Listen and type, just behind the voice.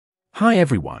Hi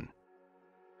everyone!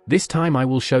 This time I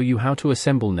will show you how to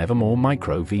assemble Nevermore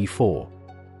Micro V4.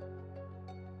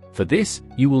 For this,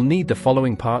 you will need the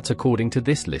following parts according to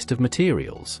this list of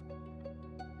materials.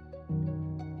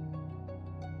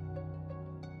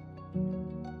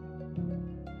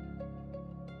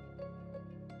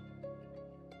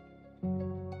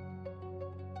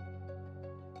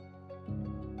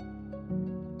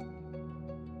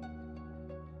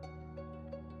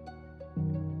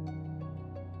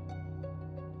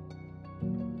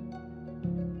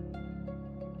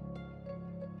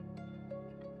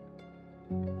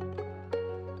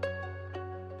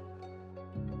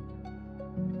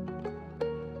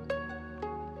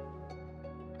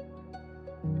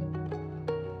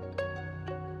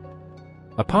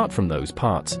 Apart from those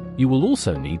parts, you will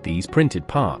also need these printed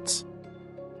parts.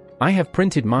 I have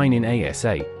printed mine in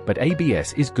ASA, but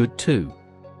ABS is good too.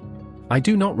 I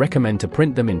do not recommend to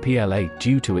print them in PLA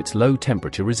due to its low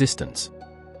temperature resistance.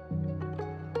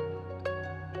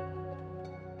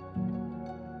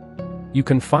 You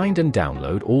can find and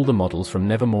download all the models from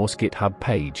Nevermore's GitHub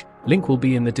page, link will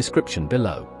be in the description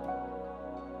below.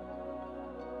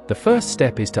 The first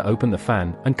step is to open the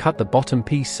fan and cut the bottom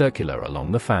piece circular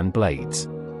along the fan blades.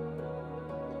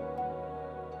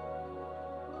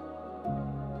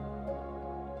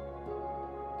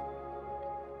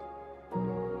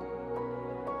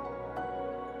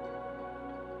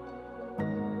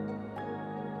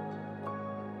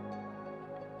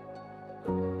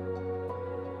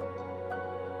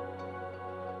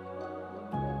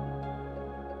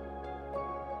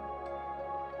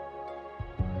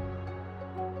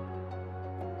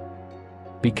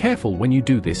 Be careful when you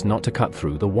do this not to cut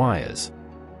through the wires.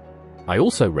 I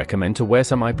also recommend to wear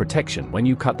some eye protection when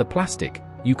you cut the plastic,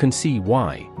 you can see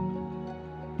why.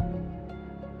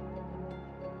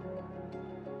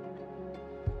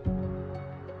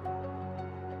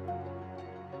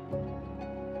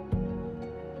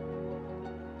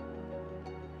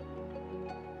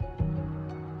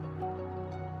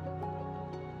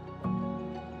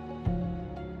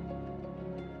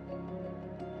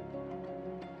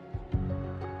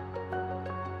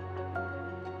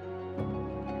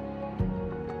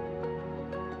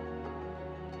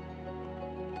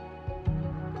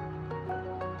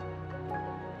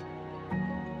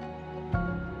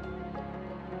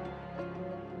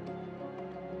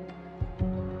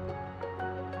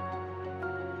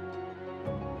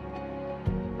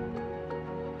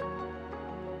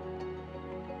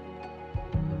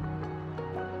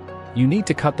 You need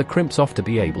to cut the crimps off to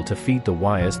be able to feed the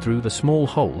wires through the small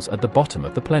holes at the bottom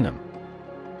of the plenum.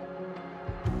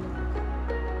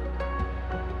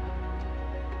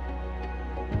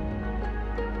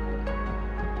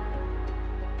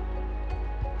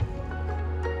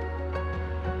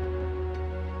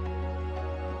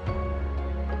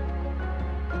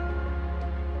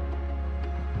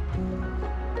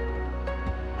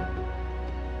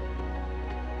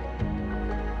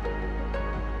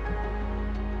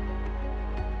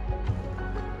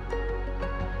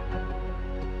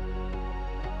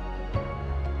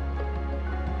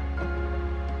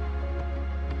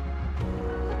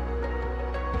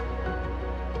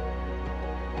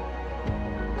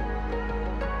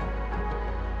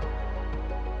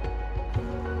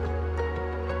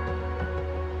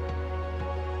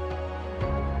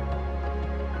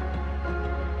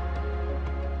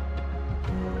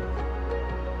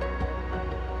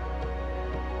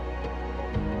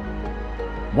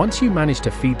 Once you manage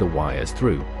to feed the wires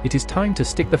through, it is time to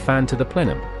stick the fan to the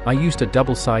plenum. I used a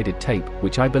double-sided tape,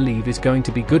 which I believe is going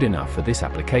to be good enough for this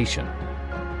application.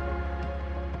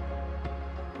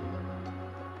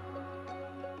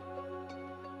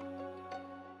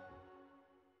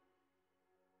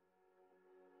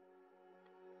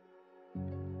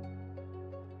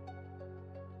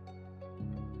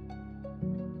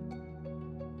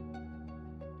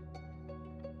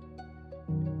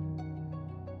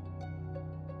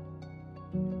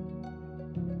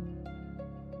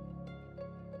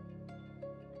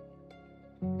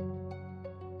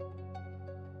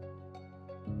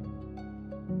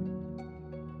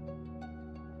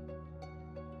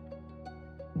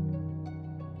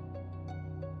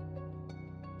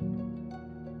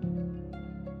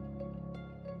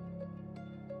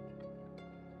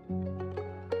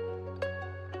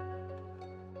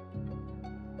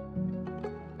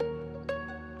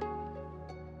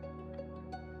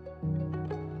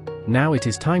 Now it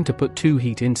is time to put two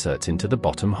heat inserts into the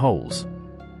bottom holes.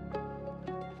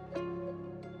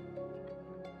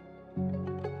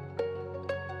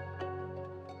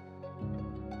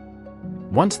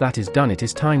 Once that is done, it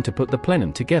is time to put the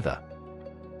plenum together.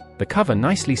 The cover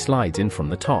nicely slides in from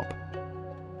the top.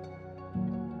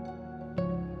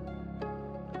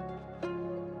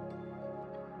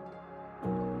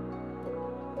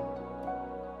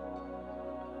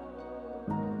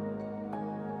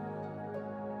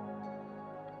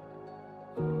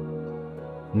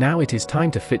 Now it is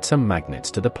time to fit some magnets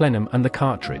to the plenum and the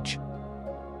cartridge.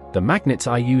 The magnets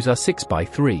I use are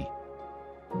 6x3.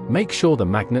 Make sure the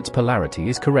magnet's polarity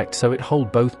is correct so it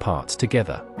holds both parts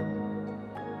together.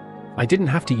 I didn't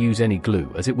have to use any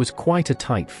glue as it was quite a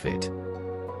tight fit.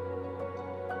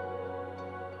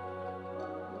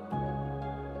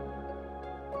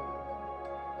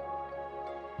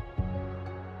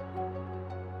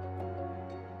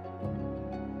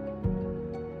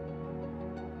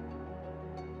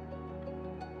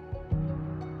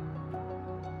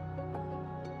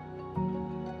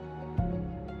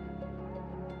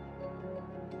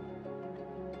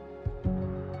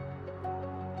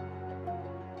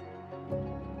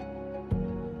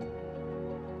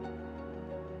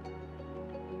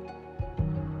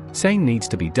 Same needs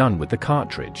to be done with the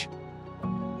cartridge.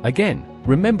 Again,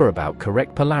 remember about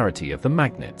correct polarity of the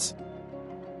magnets.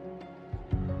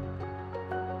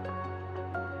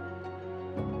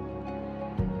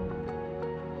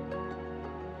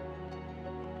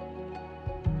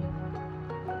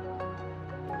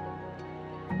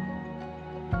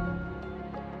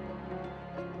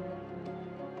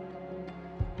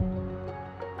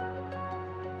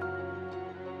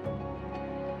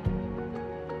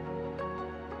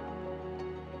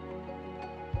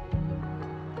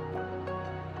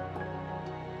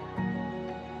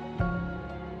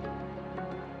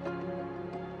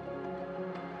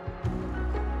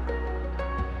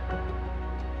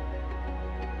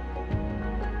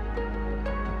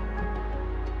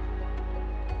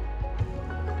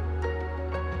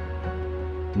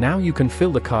 Now you can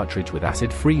fill the cartridge with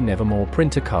acid-free Nevermore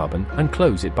printer carbon and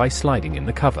close it by sliding in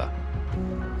the cover.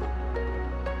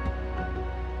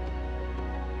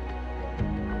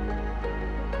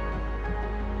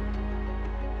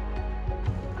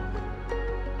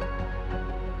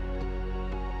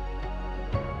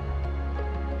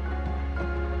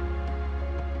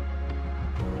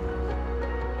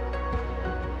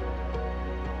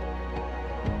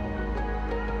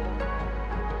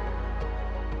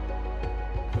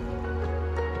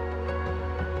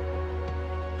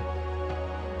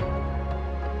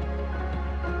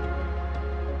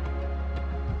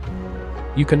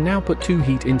 You can now put 2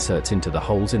 heat inserts into the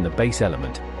holes in the base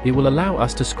element. It will allow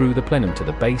us to screw the plenum to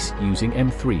the base using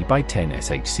M3x10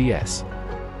 SHCS.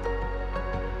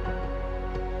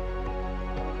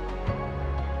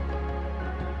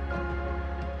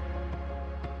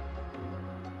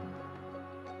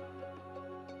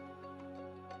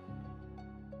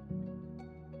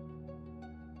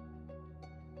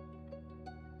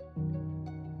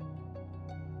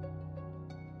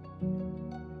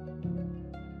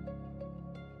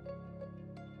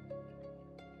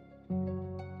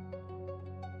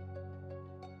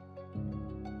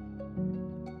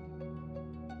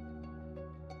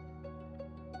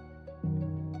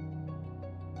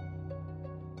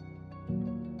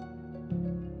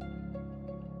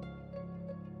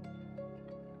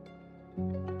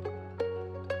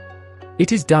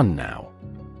 It is done now.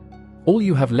 All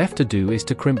you have left to do is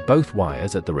to crimp both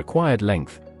wires at the required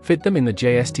length, fit them in the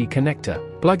JST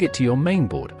connector, plug it to your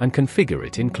mainboard and configure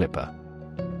it in Clipper.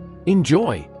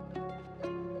 Enjoy!